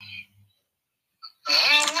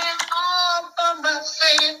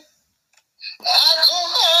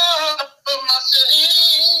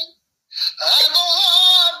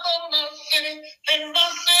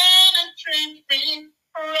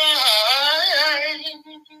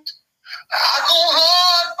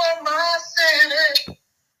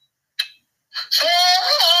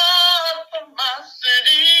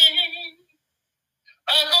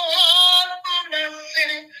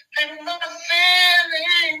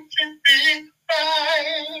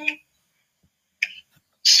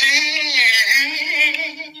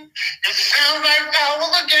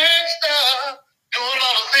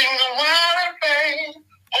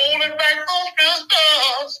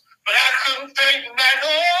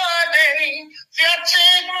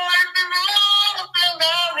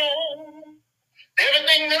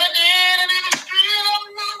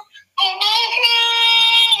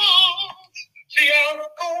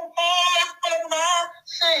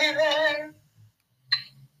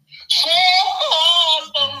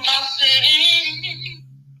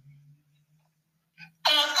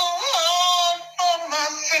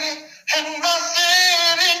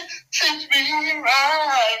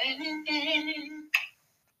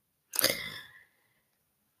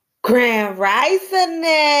Grand Rising.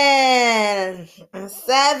 I'm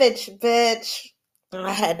savage, bitch.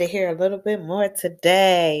 I had to hear a little bit more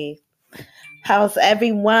today. How's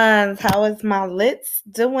everyone's? How is my lits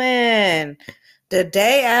doing? The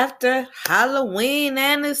day after Halloween,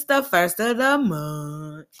 and it's the first of the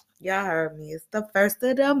month. Y'all heard me. It's the first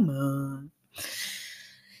of the month.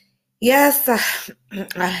 Yes,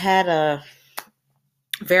 I had a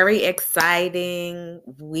very exciting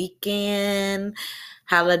weekend,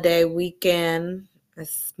 holiday weekend.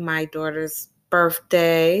 It's my daughter's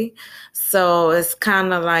birthday. So it's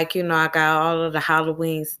kind of like, I got all of the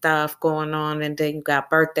Halloween stuff going on, and then you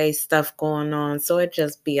got birthday stuff going on. So it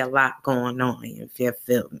just be a lot going on, if you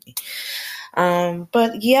feel me.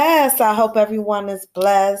 But yes, I hope everyone is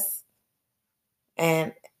blessed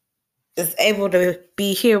and is able to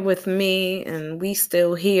be here with me, and we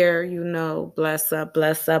still here, bless up,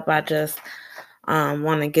 bless up. I just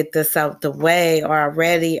want to get this out the way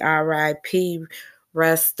already. RIP,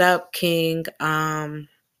 rest up, King. When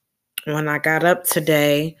I got up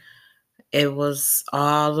today, it was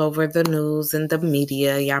all over the news and the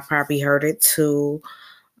media. Y'all probably heard it too.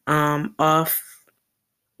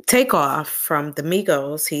 Takeoff from the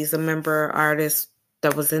Migos. He's a member artist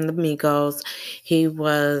that was in the Migos. He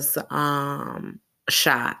was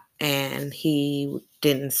shot and he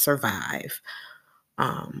didn't survive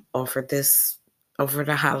over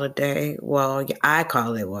the holiday. Well, I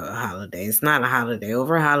call it a holiday. It's not a holiday.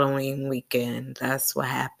 Over Halloween weekend, that's what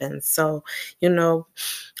happened. So,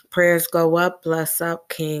 prayers go up, bless up,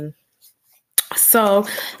 King. So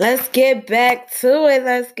let's get back to it.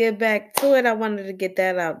 I wanted to get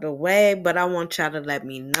that out the way, but I want y'all to let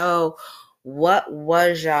me know, what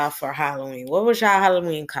was y'all for Halloween? What was y'all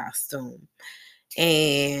Halloween costume?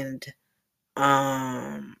 And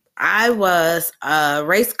I was a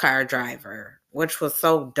race car driver, which was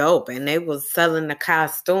so dope. And they was selling the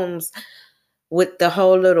costumes with the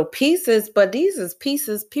whole little pieces, but these is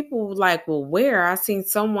pieces people will wear. I seen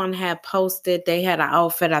someone had posted, they had an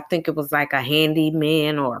outfit, I think it was like a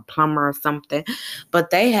handyman or a plumber or something, but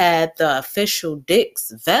they had the official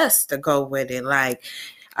Dick's vest to go with it.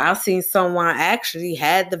 I seen someone actually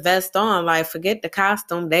had the vest on, forget the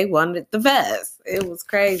costume, they wanted the vest. It was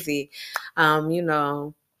crazy.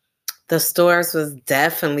 The stores was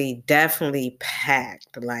definitely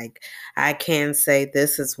packed. I can say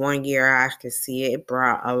this is one year I could see it. It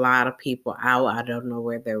brought a lot of people out. I don't know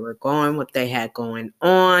where they were going, what they had going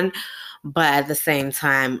on. But at the same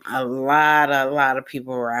time, a lot of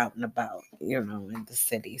people were out and about, in the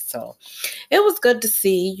city. So it was good to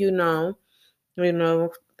see,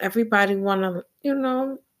 everybody want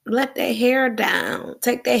to, let their hair down,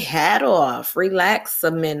 take their hat off, relax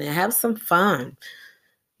a minute, have some fun.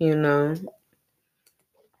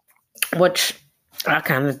 Which I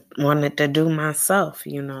kind of wanted to do myself,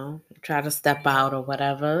 try to step out or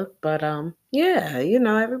whatever. But yeah,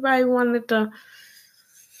 everybody wanted to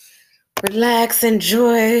relax,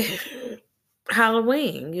 enjoy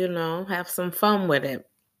Halloween, have some fun with it,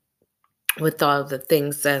 with all the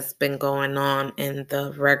things that's been going on in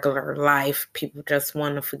the regular life. People just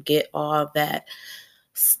want to forget all that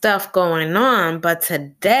stuff going on. But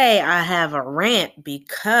today I have a rant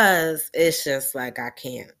because it's just I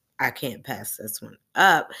can't pass this one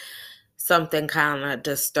up. Something kind of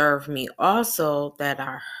disturbed me also that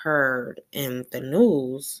I heard in the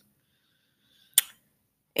news.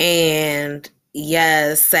 And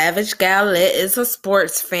yes, Savage Gallet is a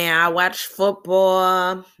sports fan. I watch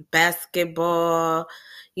football, basketball.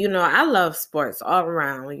 I love sports all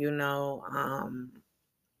around,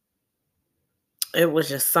 it was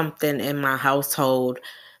just something in my household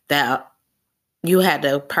that you had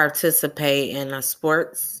to participate in a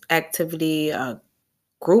sports activity, a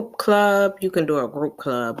group club. You can do a group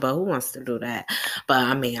club, but who wants to do that? But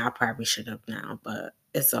I probably should have now, but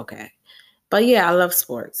it's okay. But yeah, I love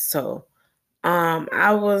sports. So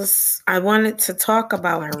I wanted to talk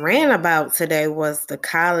about and rant about today was the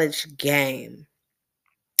college game.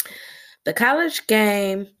 The college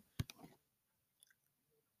game,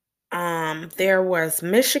 there was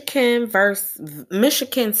Michigan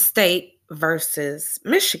State versus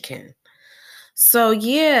Michigan. So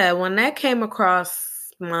yeah, when that came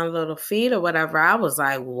across my little feed or whatever, I was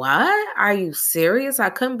like, what? Are you serious? I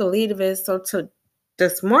couldn't believe it. So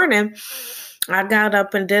this morning, I got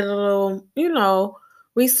up and did a little,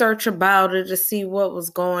 research about it to see what was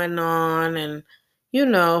going on and,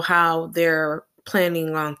 how they're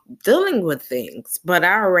planning on dealing with things. But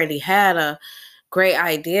I already had a great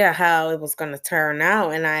idea how it was going to turn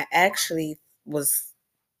out. And I actually was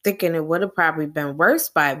thinking it would have probably been worse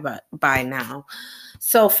by now.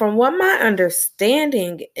 So from what my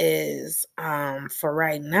understanding is, for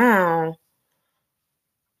right now,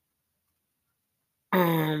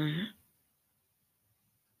 um,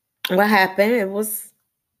 what happened, it was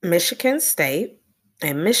Michigan State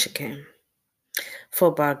and Michigan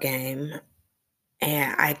football game.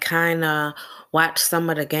 And I kind of watched some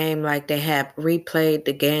of the game, like they had replayed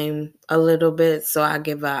the game a little bit. So I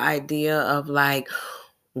give an idea of like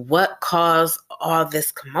what caused all this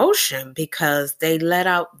commotion because they let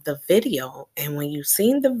out the video. And when you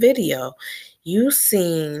seen the video, you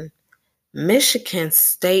seen Michigan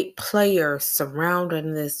State players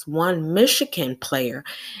surrounding this one Michigan player,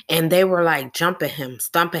 and they were like jumping him,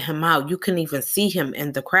 stomping him out. You couldn't even see him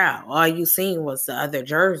in the crowd. All you seen was the other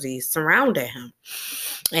jerseys surrounding him.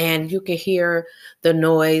 And you could hear the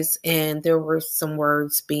noise, and there were some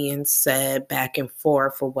words being said back and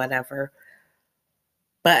forth or whatever.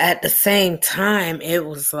 But at the same time, it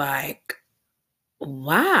was like,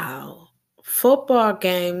 wow, football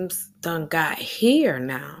games done got here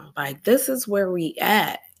now. Like, this is where we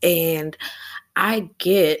at. And I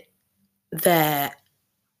get that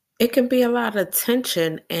it can be a lot of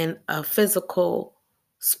tension in a physical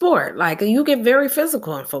sport. Like, you get very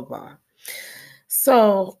physical in football.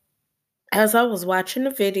 So, as I was watching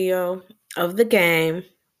the video of the game,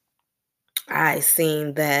 I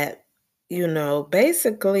seen that,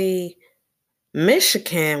 basically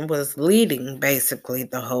Michigan was leading basically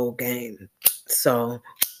the whole game. So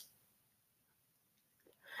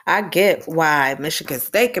I get why Michigan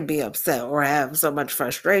State could be upset or have so much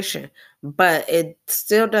frustration, but it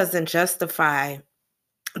still doesn't justify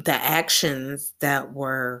the actions that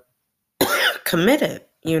were committed.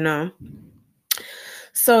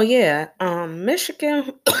 So yeah,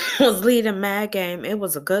 Michigan was leading mad game. It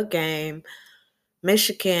was a good game.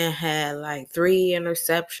 Michigan had like 3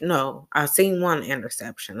 interceptions. No, I seen 1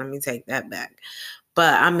 interception. Let me take that back.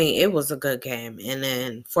 But I mean, it was a good game. And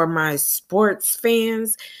then for my sports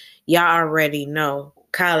fans, y'all already know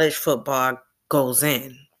college football goes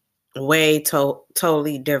in way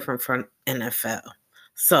totally different from NFL.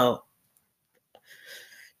 So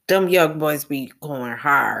them young boys be going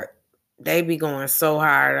hard. They be going so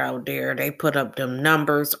hard out there. They put up them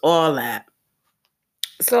numbers, all that.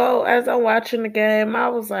 So as I'm watching the game, I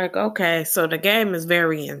was like, okay, so the game is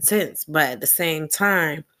very intense, but at the same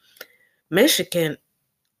time, Michigan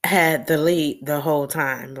had the lead the whole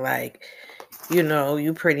time. Like,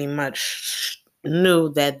 you pretty much knew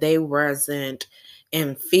that they wasn't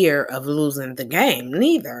in fear of losing the game,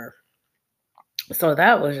 neither. So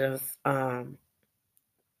that was just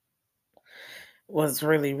was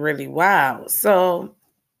really, really wild. So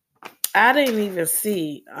I didn't even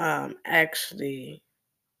see actually,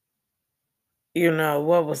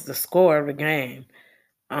 what was the score of the game.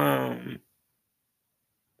 Um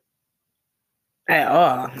At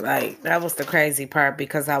all. Like, that was the crazy part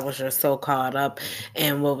because I was just so caught up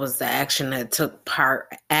in what was the action that took part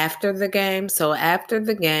after the game. So after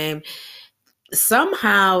the game,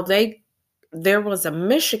 somehow there was a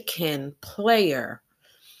Michigan player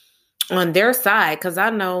on their side, because I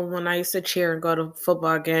know when I used to cheer and go to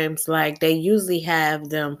football games, like they usually have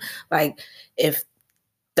them, like if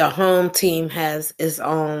the home team has its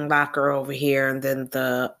own locker over here and then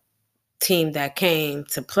the team that came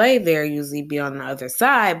to play there usually be on the other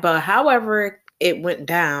side. But however it went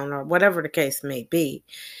down or whatever the case may be,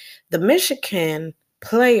 the Michigan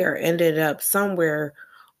player ended up somewhere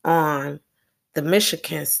on the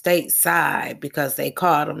Michigan State side because they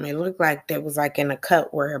caught him. It looked like they was like in a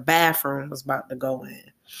cut where a bathroom was about to go in.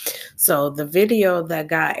 So the video that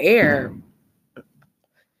got aired,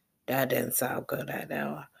 that didn't sound good at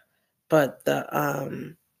all. But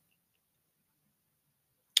the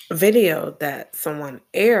video that someone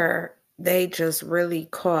aired, they just really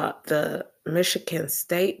caught the Michigan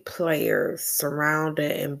State players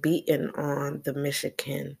surrounded and beating on the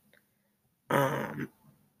Michigan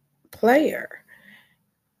player.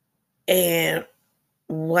 And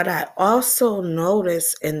what I also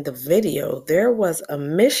noticed in the video, there was a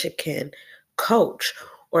Michigan coach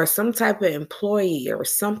or some type of employee or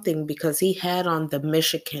something because he had on the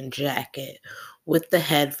Michigan jacket with the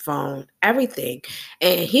headphone, everything.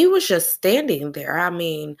 And he was just standing there. I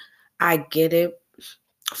mean, I get it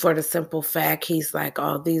for the simple fact he's like,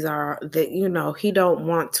 oh, these are that, he don't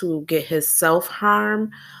want to get his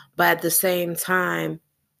self-harm, but at the same time,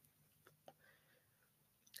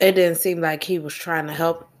 it didn't seem like he was trying to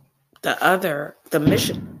help the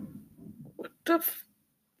mission.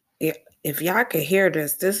 If y'all can hear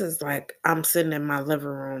this, this is like I'm sitting in my living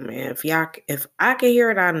room, and if I can hear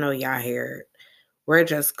it, I know y'all hear it. We're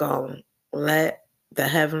just gonna let the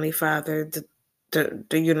Heavenly Father, the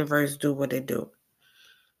universe, do what it do.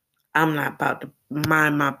 I'm not about to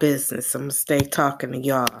mind my business. I'm gonna stay talking to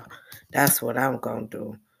y'all. That's what I'm gonna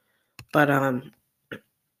do. But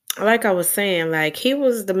like I was saying, like he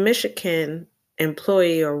was the Michigan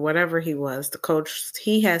employee or whatever he was, the coach,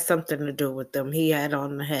 he had something to do with them. He had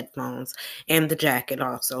on the headphones and the jacket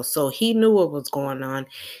also. So he knew what was going on.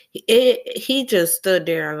 He just stood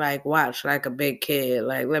there and like watched like a big kid,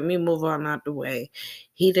 like let me move on out the way.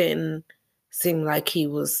 He didn't seem like he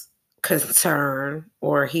was concerned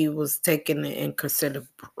or he was taking it in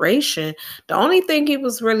consideration. The only thing he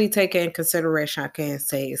was really taking in consideration, I can't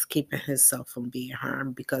say, is keeping himself from being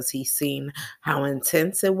harmed because he's seen how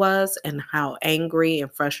intense it was and how angry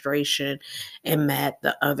and frustration and mad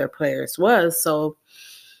the other players was. So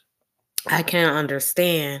I can't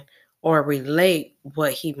understand or relate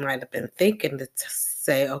what he might have been thinking to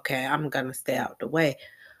say, okay, I'm going to stay out the way.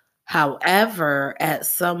 However, at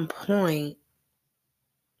some point,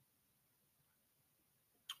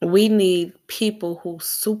 we need people who's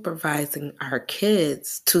supervising our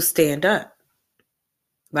kids to stand up.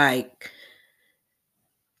 Like,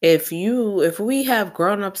 if we have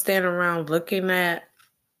grown-ups standing around looking at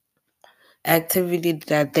activity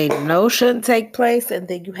that they know shouldn't take place, and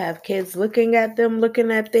then you have kids looking at them, looking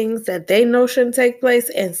at things that they know shouldn't take place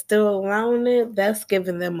and still allowing it, that's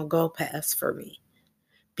giving them a go pass for me.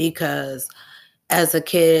 Because as a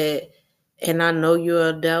kid, and I know you're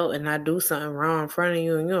an adult and I do something wrong in front of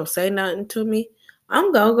you and you don't say nothing to me,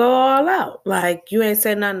 I'm gonna go all out. Like, you ain't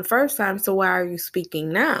said nothing the first time, so why are you speaking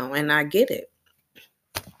now? And I get it.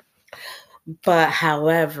 But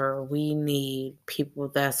however, we need people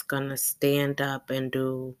that's gonna stand up and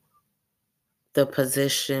do the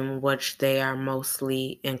position which they are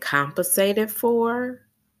mostly incompensated for.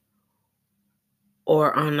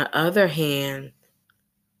 Or on the other hand,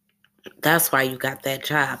 that's why you got that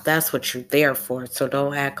job. That's what you're there for. So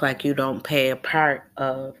don't act like you don't pay a part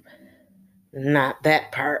of not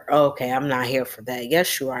that part. Okay, I'm not here for that.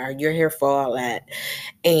 Yes, you are. You're here for all that.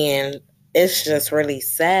 And it's just really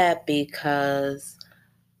sad because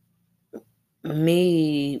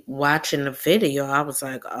me watching the video, I was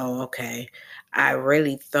like, oh, okay. I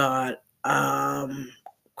really thought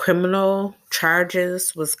criminal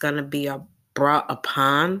charges was going to be brought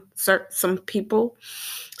upon some people,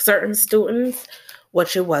 certain students,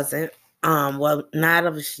 which it wasn't. Well, not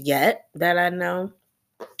of yet that I know.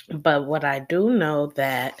 But what I do know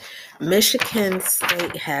that Michigan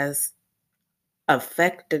State has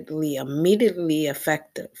immediately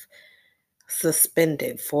effective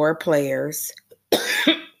suspended 4 players,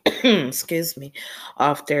 excuse me,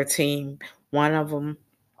 off their team. One of them,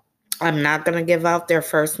 I'm not going to give out their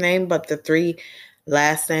first name, but the 3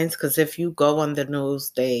 last names, because if you go on the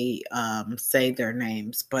news, they say their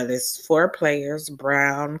names. But it's 4 players: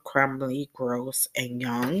 Brown, Crumley, Gross, and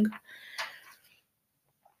Young.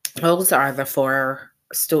 Those are the 4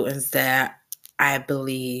 students that I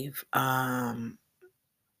believe are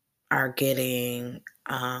getting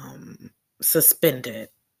suspended.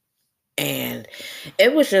 And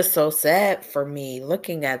it was just so sad for me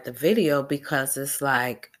looking at the video because it's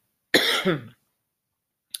like,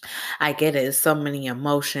 I get it. It's so many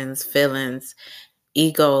emotions, feelings,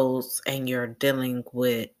 egos, and you're dealing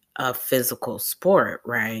with a physical sport,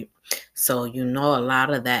 right? So you know a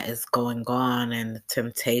lot of that is going on, and the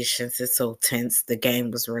temptations is so tense. The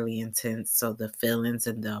game was really intense, so the feelings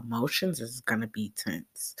and the emotions is gonna be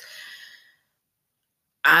tense.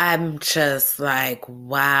 I'm just like,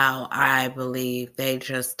 wow, I believe they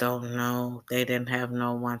just don't know. They didn't have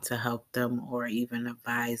no one to help them or even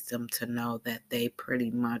advise them to know that they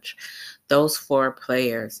pretty much, those 4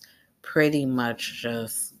 players pretty much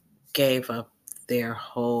just gave up their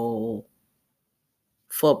whole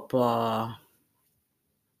football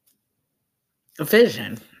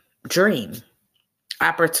vision, dream,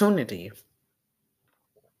 opportunity.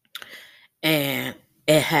 And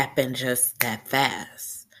it happened just that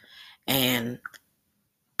fast. And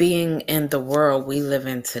being in the world we live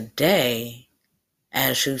in today,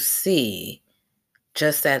 as you see,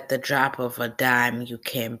 just at the drop of a dime, you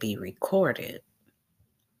can be recorded.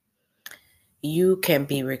 You can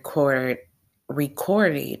be recorded,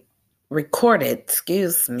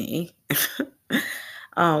 excuse me,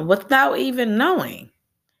 without even knowing.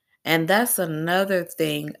 And that's another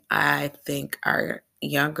thing I think our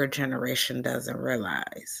younger generation doesn't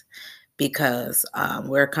realize, because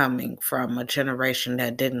we're coming from a generation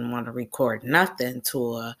that didn't want to record nothing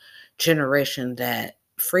to a generation that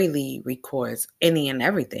freely records any and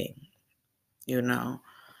everything, you know.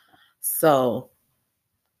 So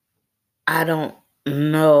I don't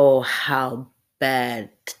know how bad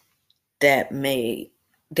that may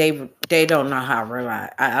they don't know how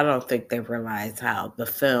realize. I don't think they realize how the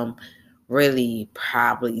film really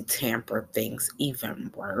probably tampered things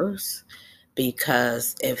even worse,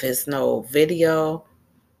 because if it's no video,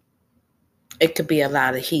 it could be a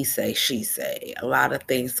lot of he say, she say. A lot of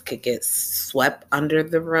things could get swept under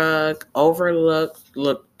the rug, overlooked,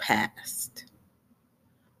 looked past.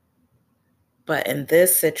 But in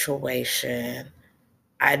this situation,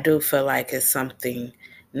 I do feel like it's something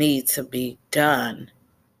needs to be done.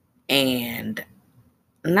 And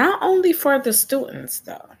not only for the students,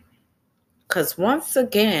 though. Because once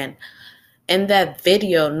again, in that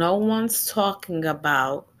video, no one's talking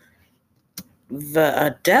about the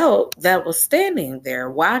adult that was standing there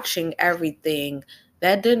watching everything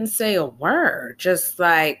that didn't say a word, just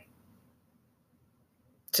stand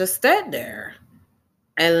there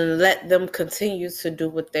and let them continue to do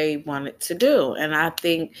what they wanted to do. And I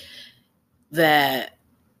think that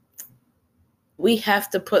we have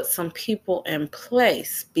to put some people in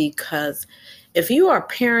place, because if you are a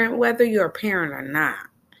parent, whether you're a parent or not,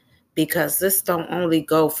 because this don't only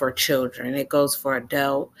go for children, it goes for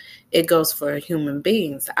adult, it goes for human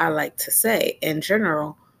beings, I like to say in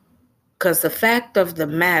general, because the fact of the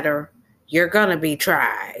matter, you're going to be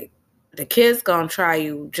tried. The kids going to try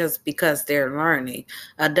you just because they're learning.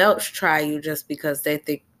 Adults try you just because they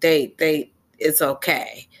think they it's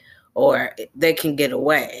okay, or they can get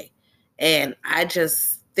away. And I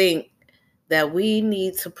just think that we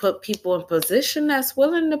need to put people in position that's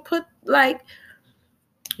willing to put, like,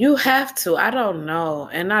 you have to. I don't know.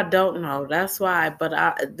 And I don't know. That's why.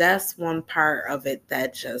 But that's one part of it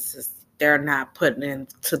that just is, they're not putting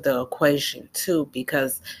into the equation too.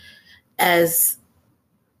 Because as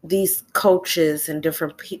these coaches and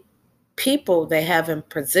different people they have in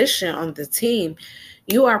position on the team,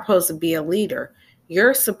 you are supposed to be a leader.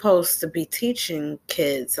 You're supposed to be teaching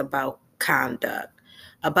kids about conduct,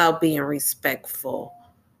 about being respectful,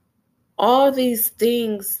 all these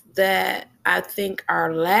things that I think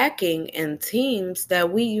are lacking in teams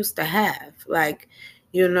that we used to have. Like,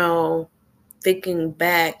 thinking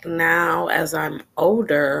back now as I'm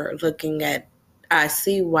older, I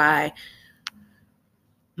see why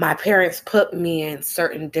my parents put me in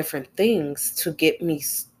certain different things to get me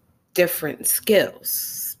different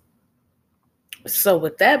skills. So,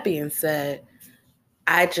 with that being said,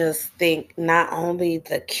 I just think not only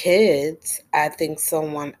the kids, I think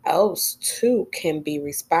someone else too can be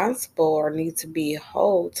responsible or need to be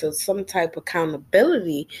held to some type of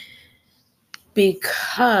accountability,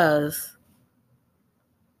 because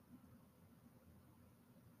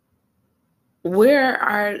where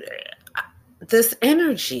are this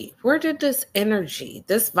energy? Where did this energy,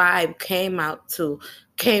 this vibe came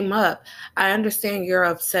up? I understand you're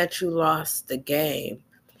upset you lost the game.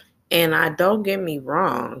 And don't get me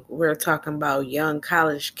wrong, we're talking about young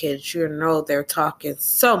college kids. They're talking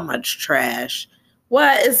so much trash.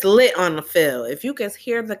 What is lit on the field? If you can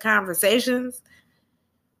hear the conversations,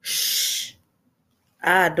 shh,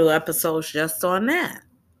 I do episodes just on that.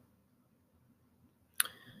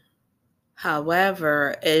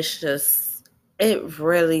 However, it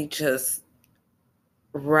really just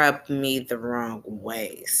rubbed me the wrong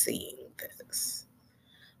way seeing this.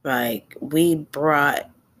 Like,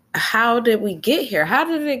 how did we get here? How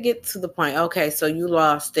did it get to the point? Okay, so you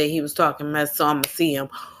lost it. He was talking mess, so I'm going to see him.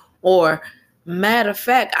 Or, matter of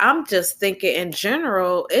fact, I'm just thinking in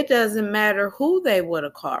general, it doesn't matter who they would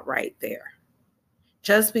have caught right there.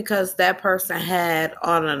 Just because that person had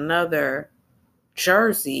on another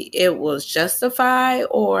jersey, it was justified,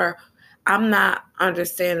 or I'm not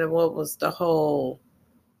understanding what was the whole.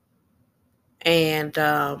 And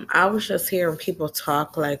I was just hearing people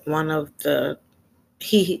talk, like one of the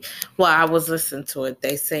I was listening to it.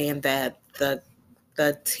 They saying that the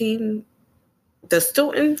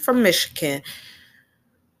student from Michigan,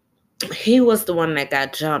 he was the one that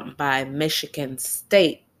got jumped by Michigan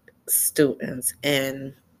State students,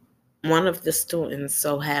 and one of the students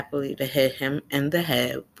so happily to hit him in the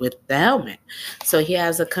head with the helmet. So he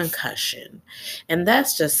has a concussion. And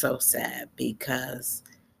that's just so sad, because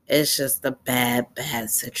it's just a bad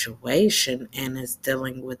situation, and it's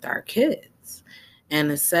dealing with our kids. And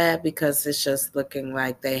it's sad because it's just looking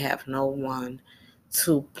like they have no one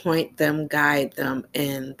to point them, guide them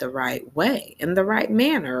in the right way, in the right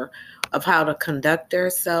manner of how to conduct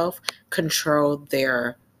themselves, control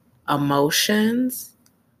their emotions,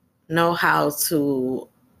 know how to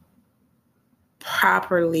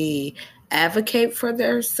properly advocate for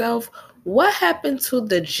themselves. What happened to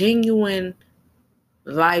the genuine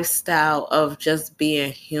lifestyle of just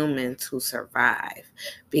being human to survive?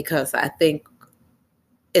 Because I think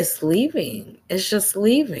it's leaving. It's just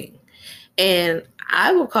leaving. And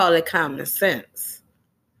I would call it common sense.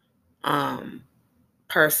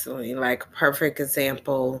 Personally, like a perfect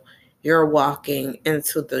example, you're walking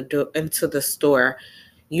into the store.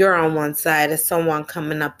 You're on one side, and someone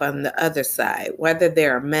coming up on the other side. Whether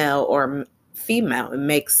they're male or female, it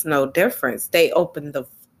makes no difference. They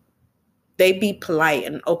be polite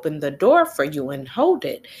and open the door for you and hold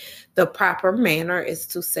it. The proper manner is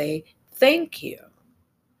to say thank you,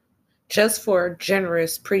 just for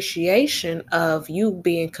generous appreciation of you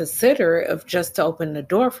being considerate of just to open the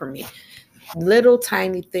door for me. Little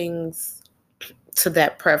tiny things to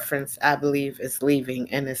that preference, I believe, is leaving.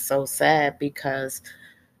 And it's so sad because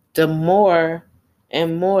the more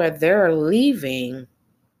and more they're leaving,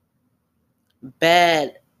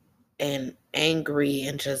 bad and angry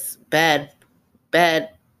and just bad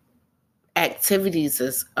activities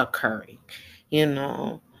is occurring, you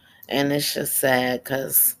know. And it's just sad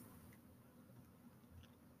because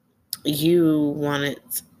you wanted,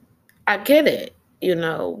 I get it. You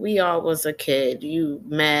know, we all was a kid. You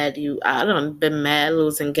mad, I done been mad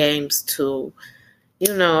losing games too.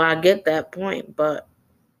 You know, I get that point, but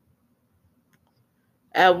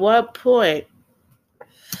at what point,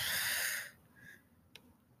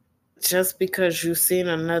 just because you seen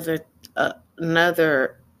another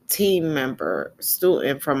team member,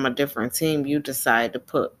 student from a different team, you decide to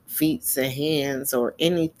put feet and hands or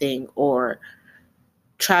anything or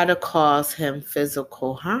try to cause him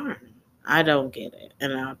physical harm? I don't get it,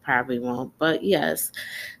 and I probably won't. But yes,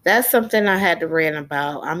 that's something I had to rant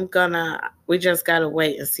about. We just gotta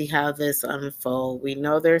wait and see how this unfolds. We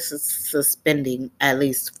know they're suspending at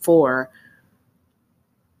least four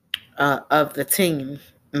of the team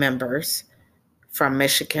members from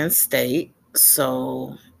Michigan State.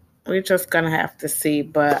 So we're just gonna have to see.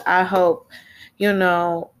 But I hope, you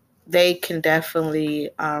know, they can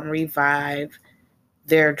definitely revive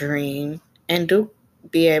their dream and do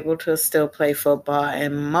be able to still play football.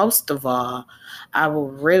 And most of all, I will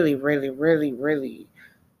really, really, really, really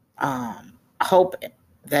hope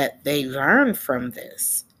that they learn from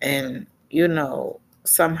this and, you know,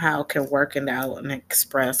 somehow can work it out and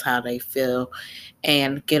express how they feel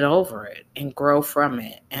and get over it and grow from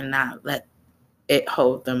it and not let it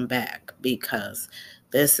hold them back, because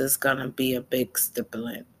this is going to be a big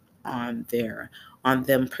stimulant on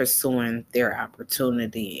them pursuing their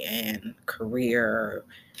opportunity and career,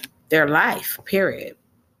 their life, period.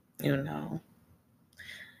 You know,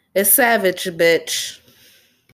 it's savage, bitch.